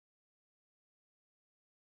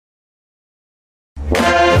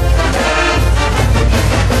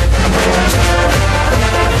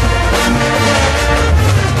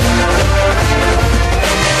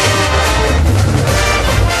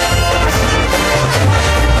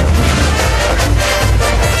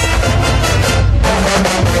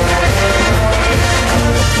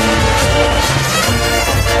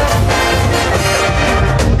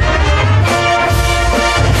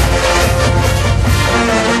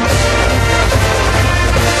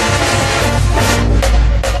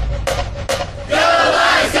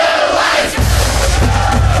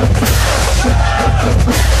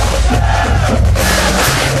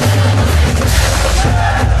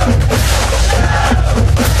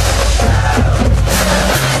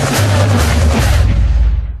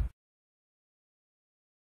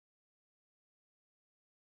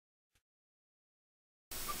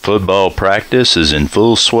Football practice is in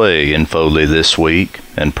full sway in Foley this week,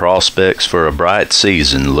 and prospects for a bright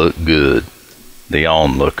season look good. The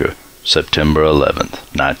Onlooker, September 11th,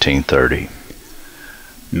 1930.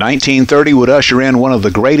 1930 would usher in one of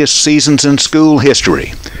the greatest seasons in school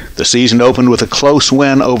history. The season opened with a close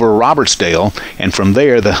win over Robertsdale, and from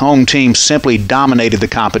there the home team simply dominated the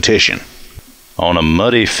competition. On a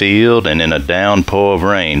muddy field and in a downpour of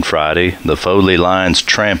rain Friday, the Foley Lions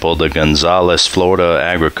trampled the Gonzales, Florida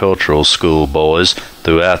Agricultural School boys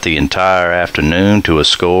throughout the entire afternoon to a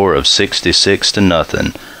score of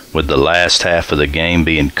 66-0, with the last half of the game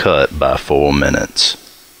being cut by 4 minutes.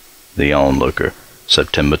 The Onlooker,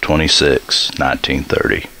 September 26,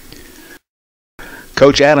 1930.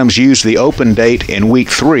 Coach Adams used the open date in Week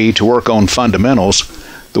 3 to work on fundamentals.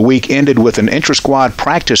 The week ended with an intra-squad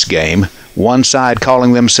practice game, one side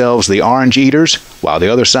calling themselves the Orange Eaters, while the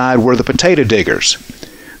other side were the Potato Diggers.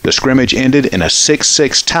 The scrimmage ended in a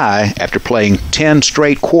 6-6 tie after playing 10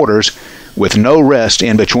 straight quarters with no rest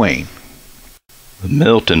in between. The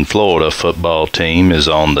Milton, Florida football team is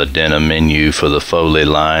on the dinner menu for the Foley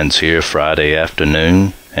Lions here Friday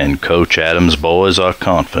afternoon, and Coach Adams' boys are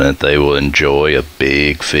confident they will enjoy a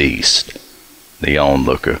big feast. The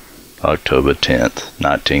Onlooker, October 10th,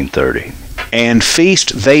 1930. And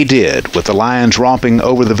feast they did, with the Lions romping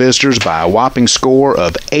over the visitors by a whopping score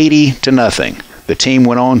of 80-0. The team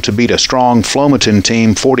went on to beat a strong Flomaton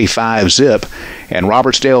team 45-zip and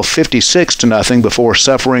Robertsdale 56-0 before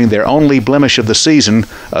suffering their only blemish of the season,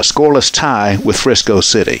 a scoreless tie with Frisco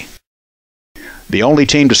City. The only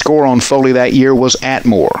team to score on Foley that year was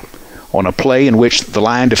Atmore, on a play in which the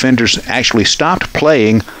Lion defenders actually stopped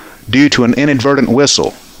playing due to an inadvertent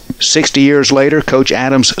whistle. 60 years later, Coach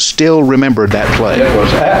Adams still remembered that play. It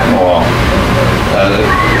was Atmore. The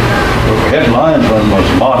head linesman was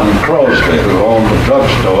Martin Crosby, who owned the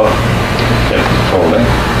drugstore at Foley.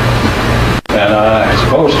 And I was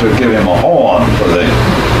supposed to give him a horn for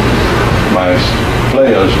my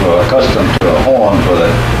players were accustomed to a horn for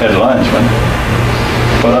the head linesman.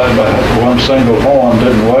 But one single horn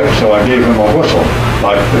didn't work, so I gave him a whistle,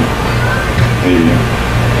 like the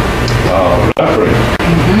referee.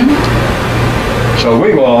 So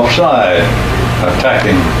we were offside,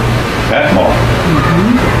 attacking Atmore,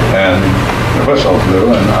 and the whistle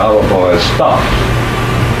blew, and our boys stopped.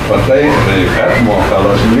 But the Atmore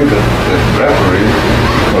fellows knew that the referee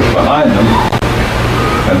was behind them,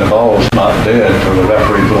 and the ball's not dead till the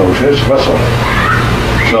referee blows his whistle.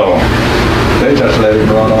 So they just let him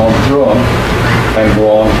run on through them and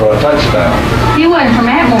go on for a touchdown. He wasn't from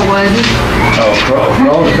Atmore, was he? No,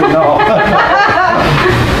 Crosby, no.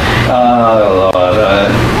 Lord,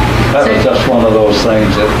 that was just one of those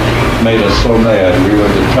things that made us so mad. We were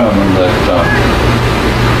determined that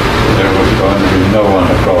there was going to be no one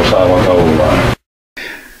to cross our goal line.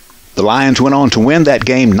 The Lions went on to win that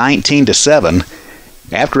game 19-7.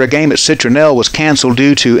 After a game at Citronelle was canceled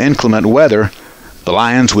due to inclement weather, the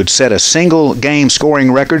Lions would set a single-game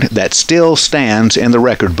scoring record that still stands in the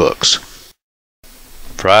record books.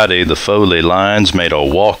 Friday, the Foley Lions made a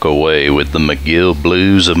walk-away with the McGill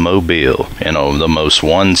Blues of Mobile in the most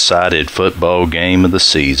one-sided football game of the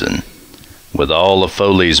season, with all of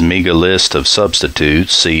Foley's meager list of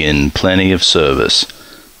substitutes seeing plenty of service.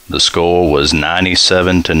 The score was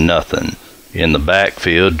 97-0. In the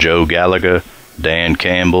backfield, Joe Gallagher, Dan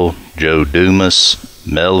Campbell, Joe Dumas,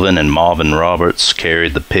 Melvin and Marvin Roberts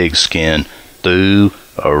carried the pigskin through,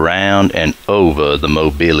 around, and over the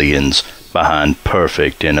Mobilians behind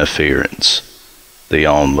perfect interference. The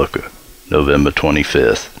Onlooker, November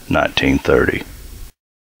 25th, 1930.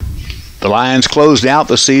 The Lions closed out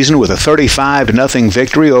the season with a 35-0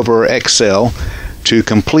 victory over Excel to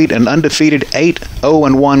complete an undefeated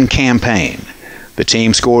 8-0-1 campaign. The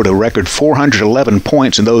team scored a record 411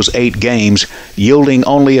 points in those 8 games, yielding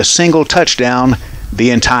only a single touchdown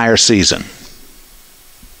the entire season.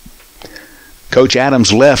 Coach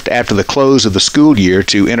Adams left after the close of the school year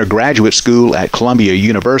to enter graduate school at Columbia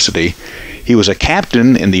University. He was a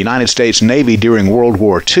captain in the United States Navy during World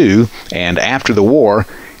War II, and after the war,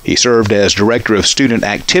 he served as Director of Student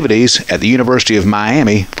Activities at the University of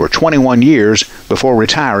Miami for 21 years before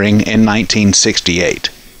retiring in 1968.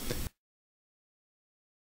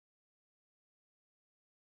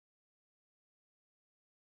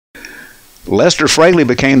 Lester Fraley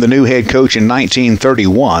became the new head coach in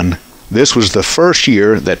 1931. This was the first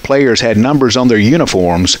year that players had numbers on their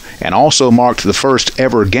uniforms and also marked the first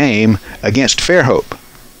ever game against Fairhope.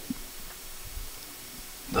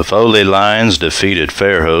 The Foley Lions defeated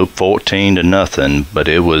Fairhope 14-0, but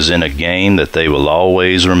it was in a game that they will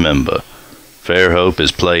always remember. Fairhope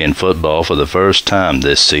is playing football for the first time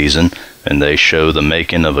this season, and they show the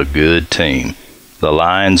making of a good team. The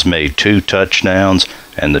Lions made 2 touchdowns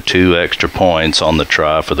and the 2 extra points on the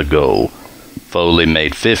try for the goal. Foley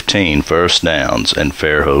made 15 first downs and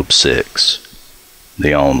Fairhope 6.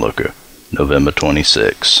 The Onlooker, November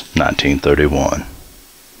 26, 1931.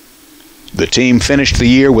 The team finished the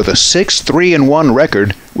year with a 6-3-1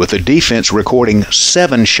 record, with the defense recording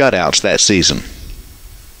 7 shutouts that season.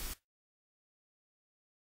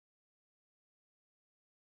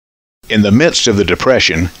 In the midst of the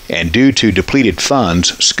Depression, and due to depleted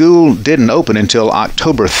funds, school didn't open until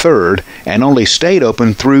October 3rd and only stayed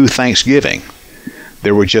open through Thanksgiving.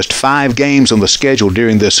 There were just 5 games on the schedule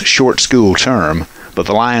during this short school term, but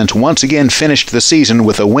the Lions once again finished the season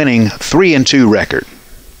with a winning 3-2 record.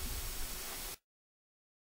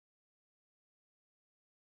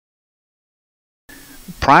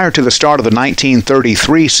 Prior to the start of the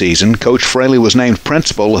 1933 season, Coach Fraley was named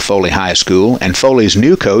principal of Foley High School, and Foley's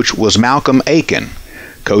new coach was Malcolm Aiken.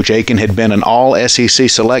 Coach Aiken had been an All-SEC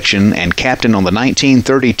selection and captain on the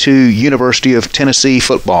 1932 University of Tennessee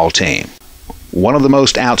football team. One of the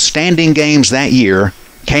most outstanding games that year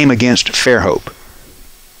came against Fairhope.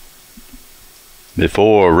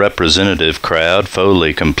 Before a representative crowd,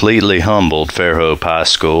 Foley completely humbled Fairhope High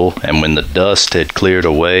School, and when the dust had cleared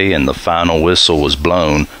away and the final whistle was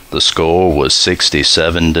blown, the score was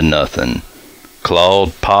 67-0.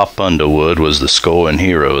 Claude "Pop" Underwood was the scoring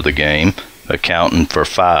hero of the game, accounting for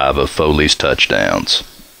 5 of Foley's touchdowns.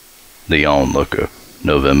 The Onlooker,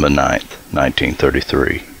 November 9th,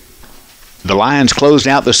 1933. The Lions closed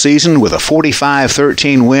out the season with a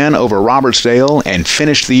 45-13 win over Robertsdale and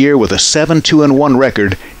finished the year with a 7-2-1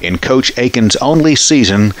 record in Coach Aiken's only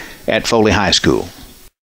season at Foley High School.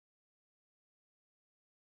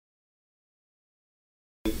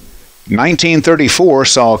 "1934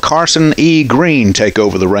 saw Carson E. Green take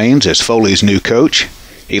over the reins as Foley's new coach.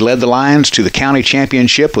 He led the Lions to the county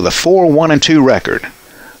championship with a 4-1-2 record.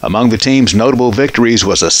 Among the team's notable victories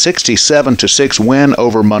was a 67-6 win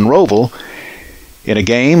over Monroeville in a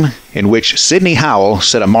game in which Sidney Howell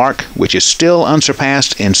set a mark which is still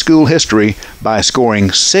unsurpassed in school history by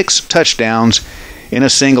scoring 6 touchdowns in a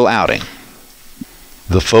single outing.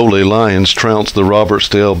 The Foley Lions trounced the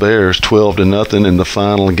Robertsdale Bears 12-0 in the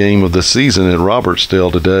final game of the season at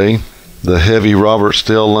Robertsdale today. The heavy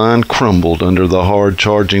Robertsdale line crumbled under the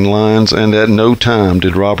hard-charging Lions, and at no time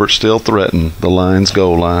did Robertsdale threaten the Lions'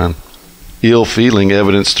 goal line. Ill-feeling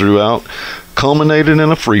evidence throughout culminated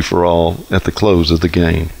in a free-for-all at the close of the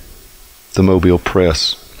game. The Mobile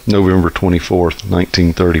Press, November 24th,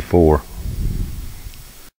 1934.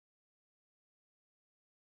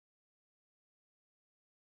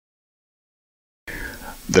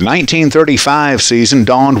 The 1935 season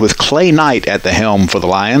dawned with Clay Knight at the helm for the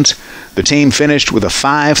Lions. The team finished with a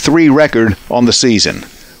 5-3 record on the season.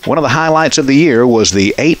 One of the highlights of the year was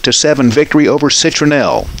the 8-7 victory over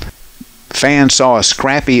Citronelle. Fans saw a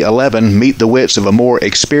scrappy 11 meet the wits of a more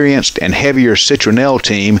experienced and heavier Citronelle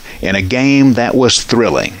team in a game that was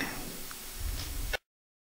thrilling.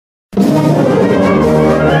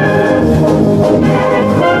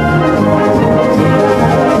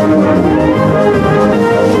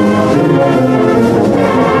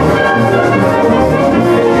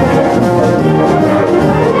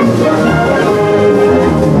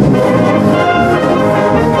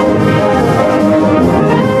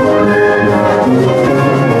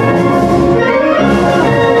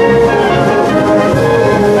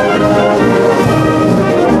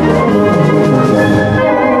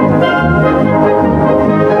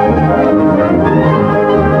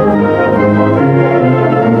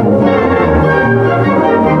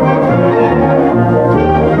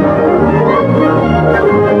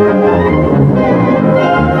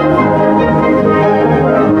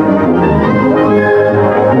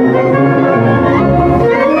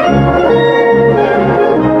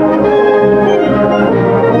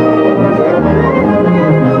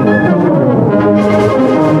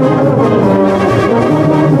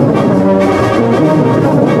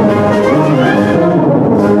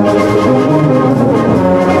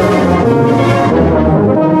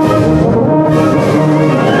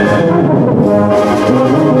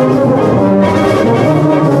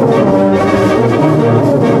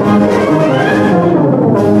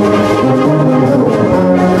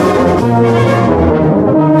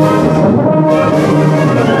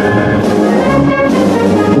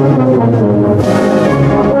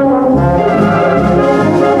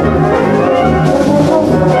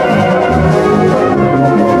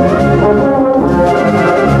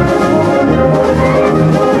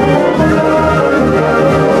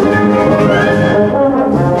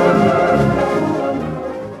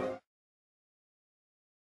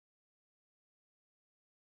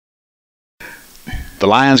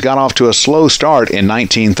 Lions got off to a slow start in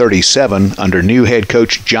 1937 under new head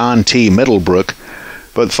coach John T. Middlebrook,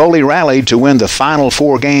 but Foley rallied to win the final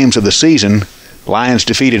 4 games of the season. Lions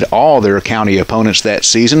defeated all their county opponents that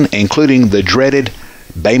season, including the dreaded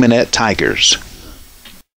Bay Minette Tigers.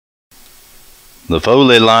 The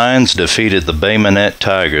Foley Lions defeated the Bay Minette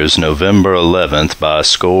Tigers November 11th by a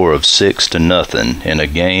score of 6-0 in a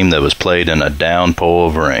game that was played in a downpour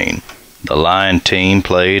of rain. The Lion team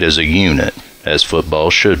played as a unit, as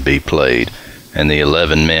football should be played, and the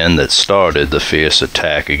 11 men that started the fierce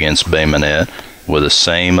attack against Bay Minette were the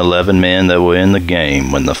same 11 men that were in the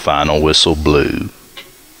game when the final whistle blew.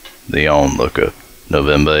 The Onlooker,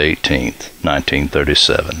 November 18th,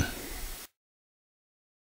 1937.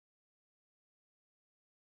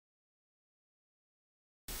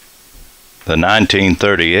 The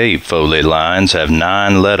 1938 Foley Lions have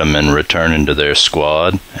 9 lettermen returning to their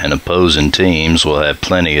squad, and opposing teams will have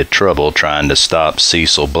plenty of trouble trying to stop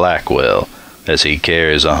Cecil Blackwell, as he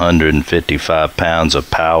carries 155 pounds of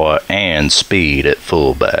power and speed at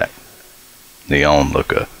fullback. The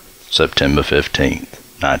Onlooker, September 15th,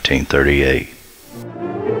 1938.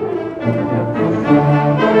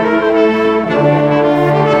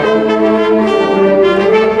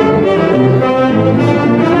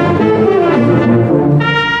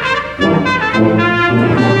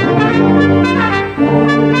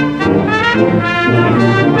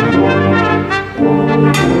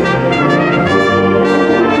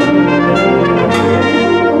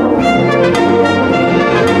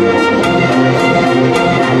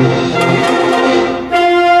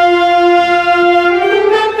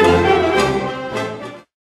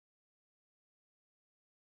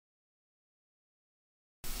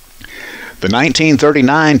 The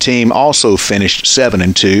 1939 team also finished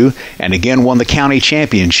 7-2 and again won the county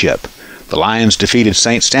championship. The Lions defeated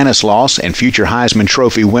St. Stanislaus and future Heisman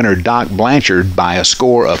Trophy winner Doc Blanchard by a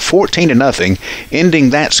score of 14-0, ending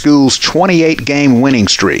that school's 28-game winning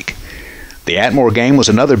streak. The Atmore game was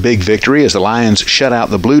another big victory as the Lions shut out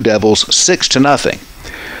the Blue Devils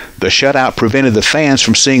 6-0. The shutout prevented the fans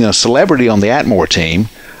from seeing a celebrity on the Atmore team.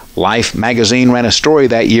 Life magazine ran a story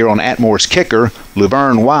that year on Atmore's kicker,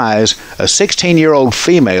 Laverne Wise, a 16-year-old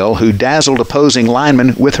female who dazzled opposing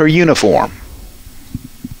linemen with her uniform.